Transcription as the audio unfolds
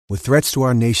With threats to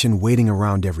our nation waiting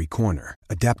around every corner,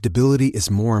 adaptability is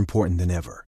more important than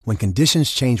ever. When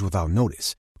conditions change without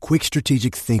notice, quick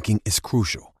strategic thinking is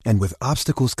crucial. And with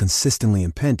obstacles consistently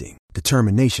impending,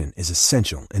 determination is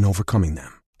essential in overcoming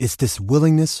them. It's this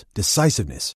willingness,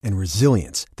 decisiveness, and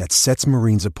resilience that sets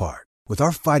Marines apart. With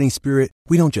our fighting spirit,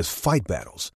 we don't just fight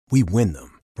battles, we win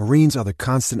them. Marines are the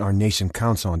constant our nation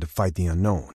counts on to fight the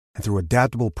unknown. And through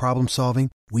adaptable problem solving,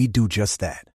 we do just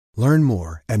that. Learn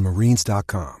more at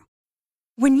marines.com.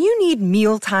 When you need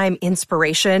mealtime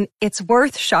inspiration, it's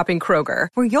worth shopping Kroger,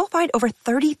 where you'll find over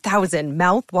 30,000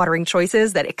 mouth-watering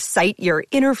choices that excite your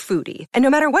inner foodie. And no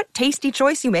matter what tasty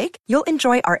choice you make, you'll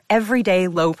enjoy our everyday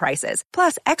low prices,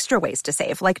 plus extra ways to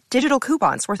save, like digital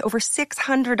coupons worth over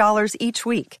 $600 each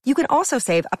week. You can also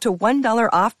save up to $1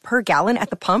 off per gallon at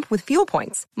the pump with fuel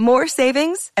points. More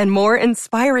savings and more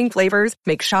inspiring flavors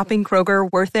make shopping Kroger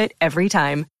worth it every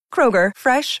time. Kroger,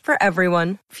 fresh for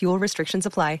everyone. Fuel restrictions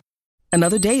apply.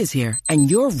 Another day is here,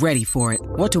 and you're ready for it.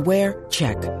 What to wear?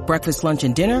 Check. Breakfast, lunch,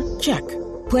 and dinner? Check.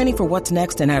 Planning for what's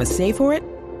next and how to save for it?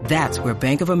 That's where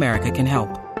Bank of America can help.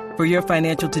 For your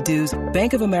financial to-dos,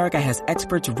 Bank of America has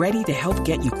experts ready to help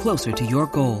get you closer to your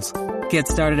goals. Get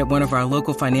started at one of our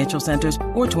local financial centers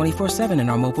or 24/7 in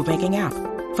our mobile banking app.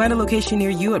 Find a location near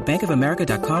you at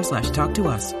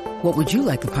bankofamerica.com/talktous. What would you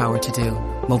like the power to do?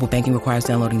 Mobile banking requires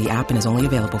downloading the app and is only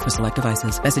available for select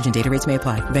devices. Message and data rates may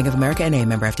apply. Bank of America N.A.,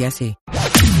 member FDIC.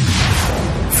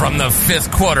 From the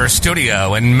Fifth Quarter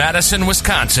Studio in Madison,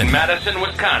 Wisconsin,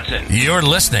 you're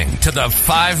listening to the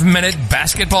 5-Minute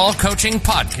Basketball Coaching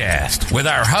Podcast with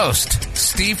our host,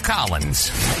 Steve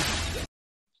Collins.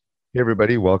 Hey,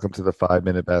 everybody. Welcome to the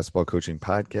 5-Minute Basketball Coaching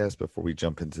Podcast. Before we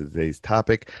jump into today's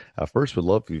topic, first, we'd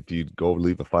love if you'd go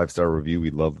leave a 5-star review. We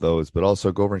love those. But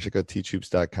also go over and check out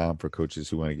teachhoops.com for coaches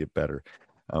who want to get better.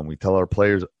 We tell our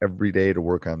players every day to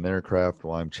work on their craft.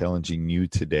 Well, I'm challenging you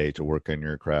today to work on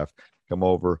your craft. Come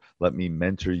over. Let me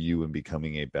mentor you in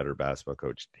becoming a better basketball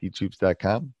coach.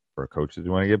 teachhoops.com for coaches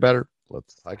who want to get better.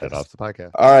 Let's head off the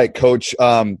podcast. All right, Coach.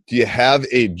 Do you have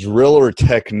a drill or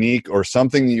technique or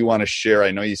something that you want to share?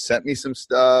 I know you sent me some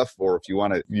stuff, or if you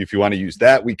want to use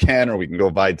that, we can, or we can go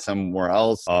find somewhere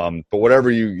else. But whatever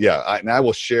I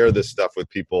will share this stuff with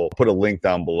people. Put a link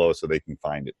down below so they can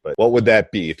find it. But what would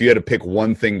that be if you had to pick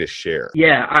one thing to share?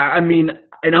 Yeah, I mean,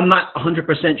 and I'm not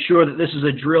 100% sure that this is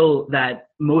a drill that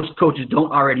most coaches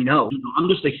don't already know. I'm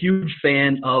just a huge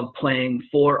fan of playing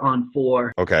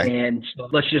 4-on-4. Okay. And so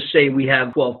let's just say we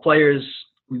have 12 players.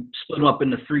 We split them up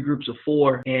into 3 groups of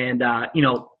 4. And,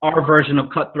 our version of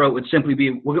cutthroat would simply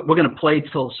be we're going to play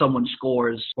till someone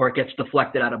scores or it gets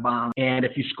deflected out of bounds. And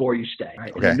if you score, you stay.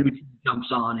 Right? Okay. And the new team jumps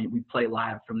on and we play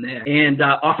live from there. And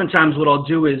oftentimes what I'll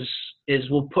do is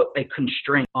we'll put a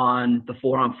constraint on the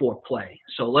 4-on-4 play.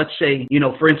 So let's say,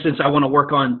 for instance, I want to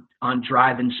work on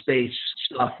drive and space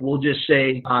stuff. We'll just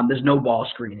say there's no ball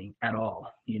screening at all.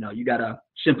 You got to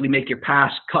simply make your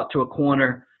pass, cut to a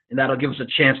corner, and that'll give us a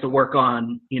chance to work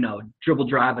on, dribble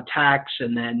drive attacks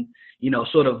and then,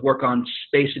 sort of work on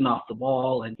spacing off the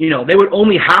ball. And, they would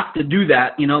only have to do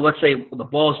that. Let's say the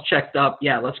ball's checked up.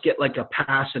 Yeah, let's get like a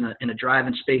pass and a drive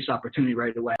and space opportunity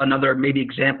right away. Another maybe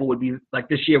example would be like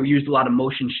this year we used a lot of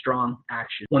motion strong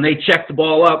action. When they check the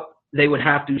ball up, they would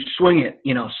have to swing it,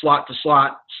 slot to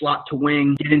slot, slot to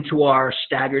wing, get into our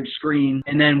staggered screen,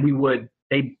 and then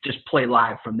they just play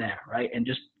live from there, right? And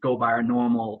just go by our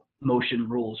normal motion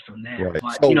rules from there. Right.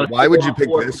 But, so why would you pick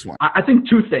this one? I think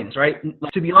 2 things, right?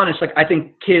 To be honest, I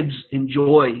think kids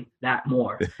enjoy that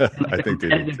more. I think they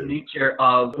do too. Nature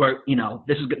of where,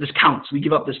 this counts. We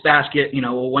give up this basket,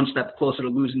 we're one step closer to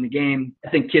losing the game. I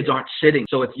think kids aren't sitting.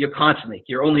 So if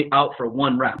you're only out for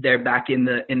 1 rep, they're back in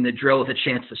the drill with a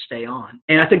chance to stay on.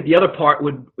 And I think the other part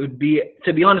would be,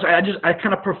 to be honest, I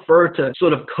kind of prefer to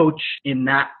sort of coach in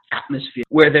that atmosphere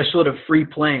where they're sort of free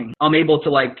playing. I'm able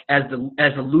to as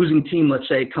the losing team, let's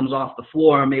say, comes off the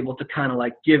floor, I'm able to kind of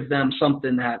give them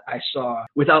something that I saw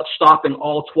without stopping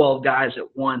all 12 guys at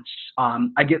once.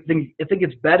 I think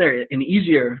it's better and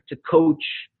easier to coach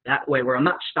that way, where I'm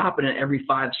not stopping it every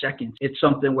 5 seconds. It's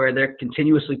something where they're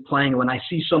continuously playing. When I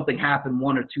see something happen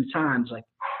 1 or 2 times,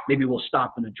 maybe we'll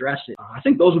stop and address it. I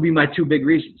think those would be my 2 big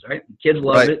reasons, right? Kids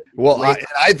love it. Well,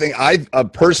 I think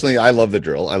personally, I love the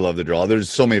drill. There's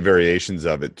so many variations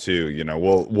of it too.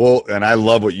 And I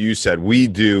love what you said. We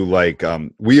do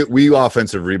we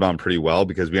offensive rebound pretty well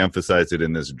because we emphasize it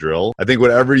in this drill. I think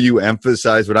whatever you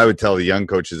emphasize, what I would tell the young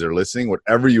coaches that are listening,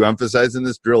 whatever you emphasize in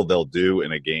this drill, they'll do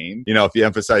in a game. If you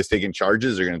emphasize taking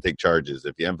charges, they're going to take charges.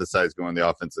 If you emphasize going the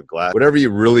offensive glass, whatever you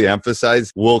really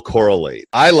emphasize will correlate.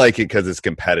 I like it because it's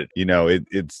competitive. competitive. You know,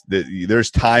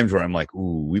 there's times where I'm like,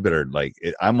 ooh, we better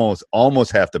I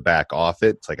almost have to back off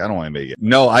it. It's like, I don't want to make it.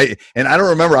 No, I don't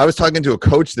remember. I was talking to a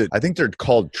coach that I think they're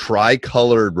called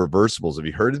tri-colored reversibles. Have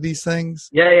you heard of these things?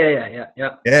 Yeah.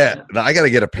 I got to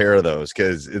get a pair of those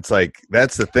because it's like,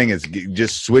 that's the thing is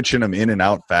just switching them in and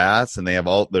out fast. And they have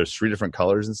there's 3 different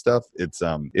colors and stuff. It's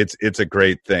a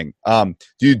great thing. Do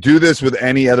you do this with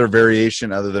any other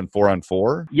variation other than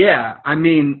 4-on-4? Yeah. I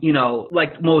mean,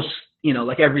 like most,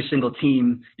 like every single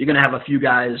team, you're going to have a few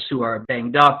guys who are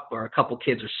banged up or a couple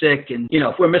kids are sick. And,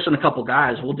 if we're missing a couple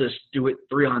guys, we'll just do it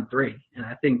 3-on-3. And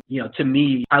I think, to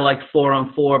me, I like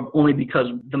 4-on-4 only because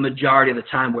the majority of the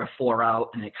time we're 4 out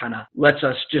and it kind of lets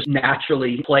us just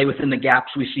naturally play within the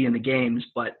gaps we see in the games.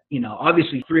 But,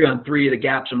 obviously 3-on-3, the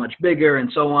gaps are much bigger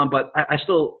and so on. But I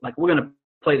still we're going to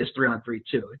play this 3-on-3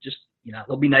 too. It just,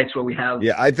 there'll be nights where we have.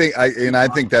 Yeah, I think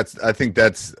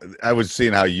that's. I was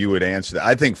seeing how you would answer that.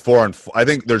 I think 4-on-4. I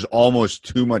think there's almost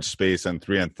too much space on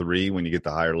 3-on-3 when you get the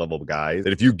higher level guys.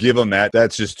 That if you give them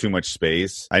that's just too much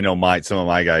space. I know some of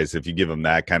my guys, if you give them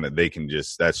that kind of, they can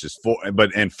just, that's just 4. And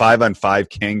 5-on-5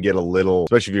 can get a little,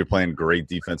 especially if you're playing great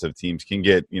defensive teams, can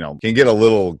get a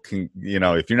little,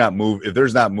 if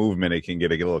there's not movement, it can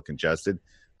get a little congested.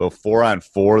 But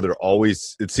 4-on-4, they're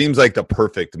always, it seems like the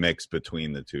perfect mix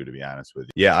between the two, to be honest with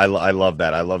you. Yeah, I love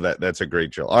that. I love that. That's a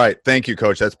great drill. All right. Thank you,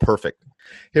 Coach. That's perfect.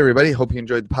 Hey, everybody. Hope you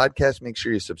enjoyed the podcast. Make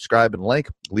sure you subscribe and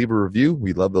leave a review.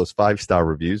 We love those 5-star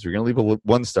reviews. You're going to leave a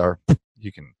 1-star.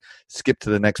 You can skip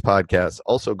to the next podcast.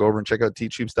 Also, go over and check out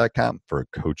teachhoops.com for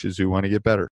coaches who want to get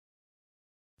better.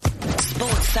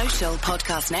 Sports Social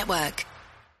Podcast Network.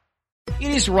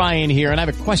 It is Ryan here, and I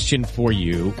have a question for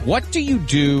you. What do you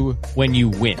do when you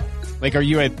win? Like, are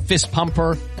you a fist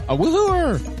pumper, a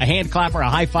woohooer, a hand clapper, a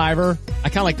high fiver? I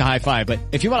kind of like the high five, but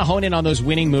if you want to hone in on those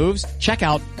winning moves, check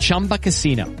out Chumba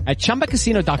Casino. At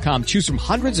ChumbaCasino.com, choose from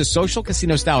hundreds of social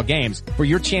casino-style games for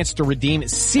your chance to redeem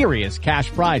serious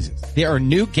cash prizes. There are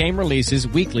new game releases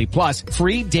weekly, plus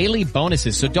free daily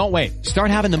bonuses, so don't wait. Start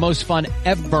having the most fun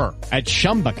ever at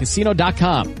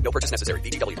ChumbaCasino.com. No purchase necessary.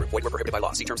 VGW. Void where prohibited by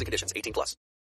law. See terms and conditions. 18+.